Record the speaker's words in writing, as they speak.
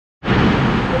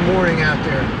morning out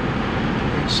there.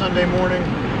 It's Sunday morning,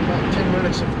 about 10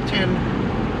 minutes of 10,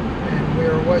 and we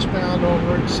are westbound on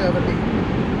Route 70.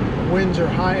 The winds are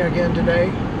high again today.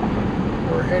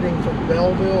 We're heading for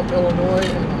Belleville, Illinois,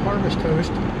 and the Harvest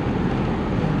Host. And,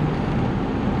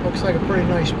 looks like a pretty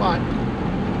nice spot.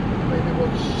 Maybe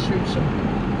we'll shoot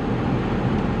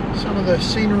some of the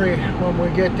scenery when we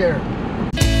get there.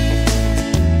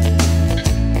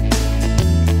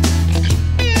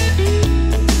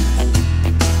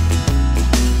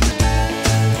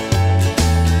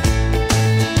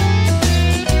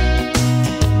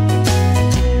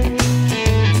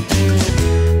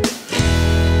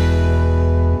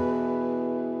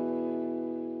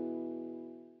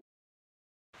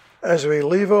 As we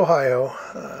leave Ohio,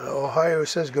 Ohio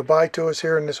says goodbye to us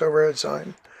here in this overhead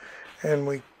sign, and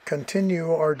we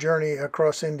continue our journey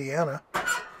across Indiana.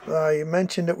 I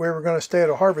mentioned that we were going to stay at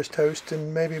a Harvest Host,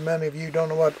 and maybe many of you don't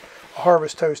know what a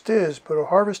Harvest Host is, but a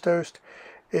Harvest Host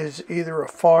is either a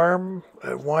farm,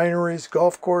 wineries,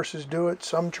 golf courses do it,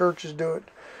 some churches do it,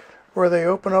 where they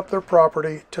open up their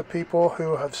property to people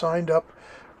who have signed up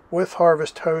with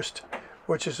Harvest Host,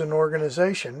 which is an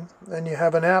organization, and you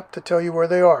have an app to tell you where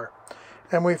they are.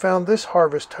 And we found this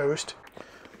Harvest Host,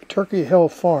 Turkey Hill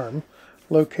Farm,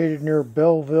 located near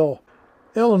Belleville,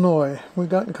 Illinois. We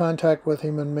got in contact with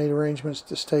him and made arrangements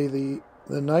to stay the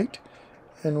night.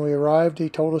 And we arrived, he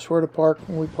told us where to park,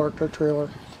 and we parked our trailer.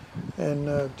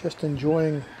 And just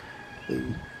enjoying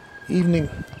the evening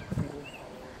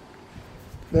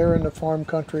there in the farm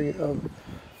country of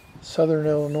southern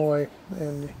Illinois.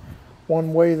 And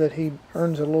one way that he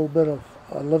earns a little bit of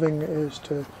a living is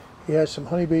he has some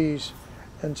honeybees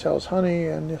and sells honey,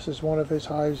 and this is one of his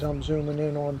hives I'm zooming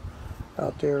in on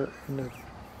out there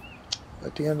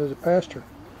at the end of the pasture.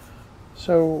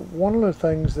 So one of the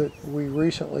things that we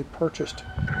recently purchased,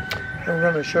 and I'm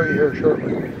going to show you here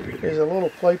shortly, is a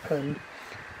little playpen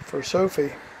for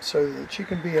Sophie so that she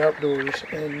can be outdoors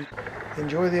and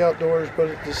enjoy the outdoors, but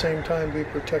at the same time be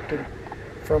protected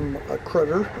from a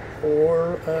critter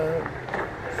or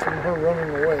from her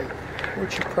running away,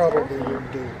 which she probably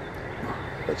wouldn't do,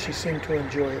 but she seemed to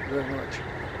enjoy it very much.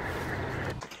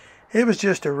 It was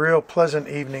just a real pleasant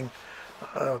evening.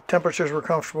 Temperatures were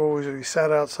comfortable. We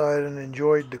sat outside and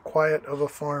enjoyed the quiet of a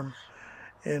farm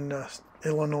in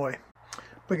Illinois.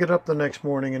 We got up the next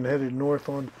morning and headed north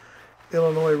on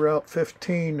Illinois Route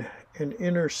 15 and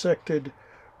intersected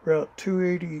Route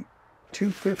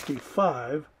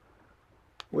 255,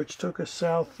 which took us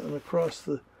south and across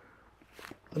the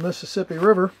Mississippi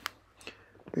River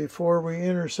before we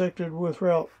intersected with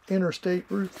Interstate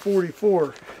Route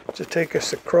 44 to take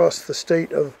us across the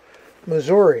state of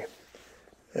Missouri.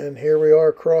 And here we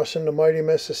are crossing the mighty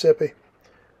Mississippi.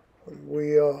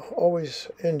 We always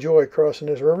enjoy crossing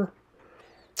this river.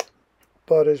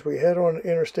 But as we head on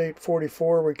Interstate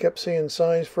 44, we kept seeing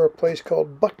signs for a place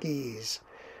called Buc-ees.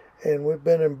 And we've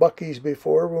been in Buc-ees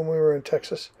before when we were in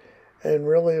Texas, and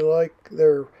really like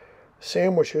their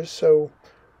sandwiches, so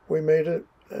we made it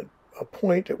a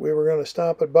point that we were going to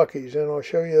stop at Buc-ees, and I'll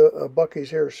show you a Buc-ees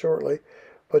here shortly.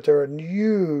 But they're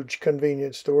huge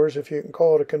convenience stores, if you can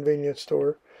call it a convenience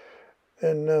store.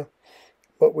 And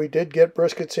but we did get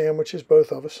brisket sandwiches,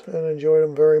 both of us, and enjoyed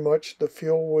them very much. The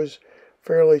fuel was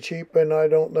fairly cheap, and I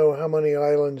don't know how many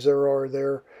islands there are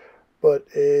there, but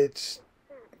it's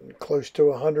close to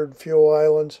 100 fuel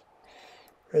islands.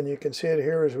 And you can see it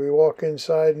here as we walk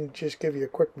inside, and just give you a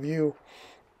quick view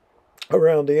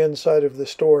around the inside of the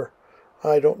store.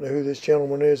 I don't know who this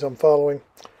gentleman is I'm following,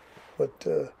 but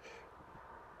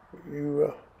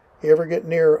you ever get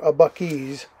near a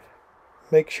Buc-ees,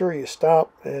 make sure you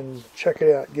stop and check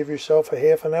it out. Give yourself a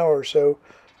half an hour or so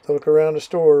to look around the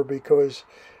store, because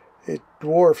it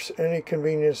dwarfs any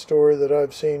convenience store that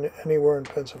I've seen anywhere in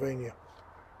Pennsylvania.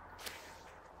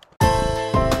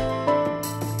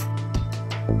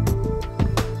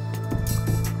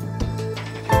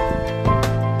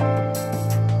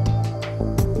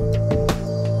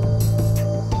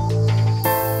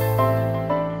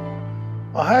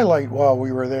 A highlight while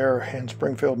we were there in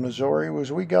Springfield, Missouri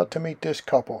was we got to meet this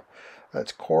couple.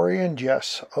 That's Corey and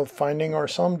Jess of Finding Our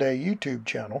Someday YouTube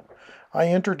channel. I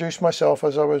introduced myself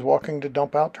as I was walking to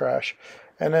dump out trash,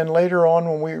 and then later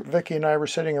on when Vicki and I were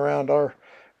sitting around our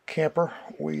camper,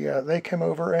 they came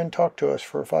over and talked to us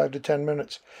for 5 to 10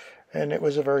 minutes, and it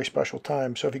was a very special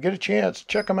time. So if you get a chance,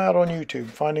 check them out on YouTube,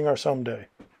 Finding Our Someday.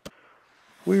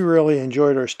 We really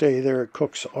enjoyed our stay there at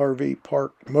Cook's RV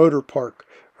Park, Motor Park,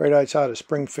 right outside of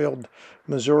Springfield,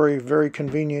 Missouri. Very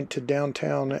convenient to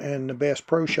downtown and the Bass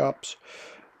Pro Shops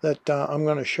that I'm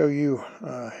going to show you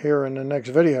here in the next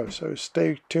video. So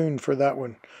stay tuned for that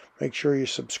one. Make sure you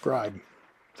subscribe.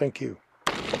 Thank you.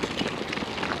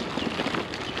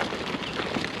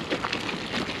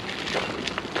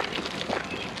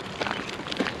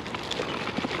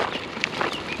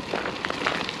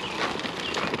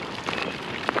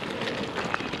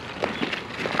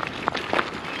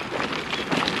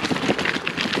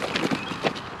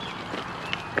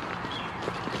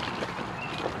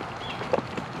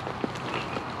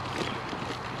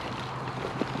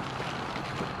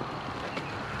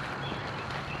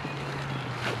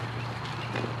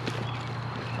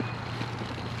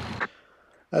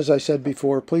 As I said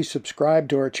before, please subscribe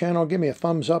to our channel, give me a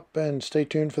thumbs up, and stay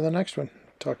tuned for the next one.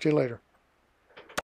 Talk to you later.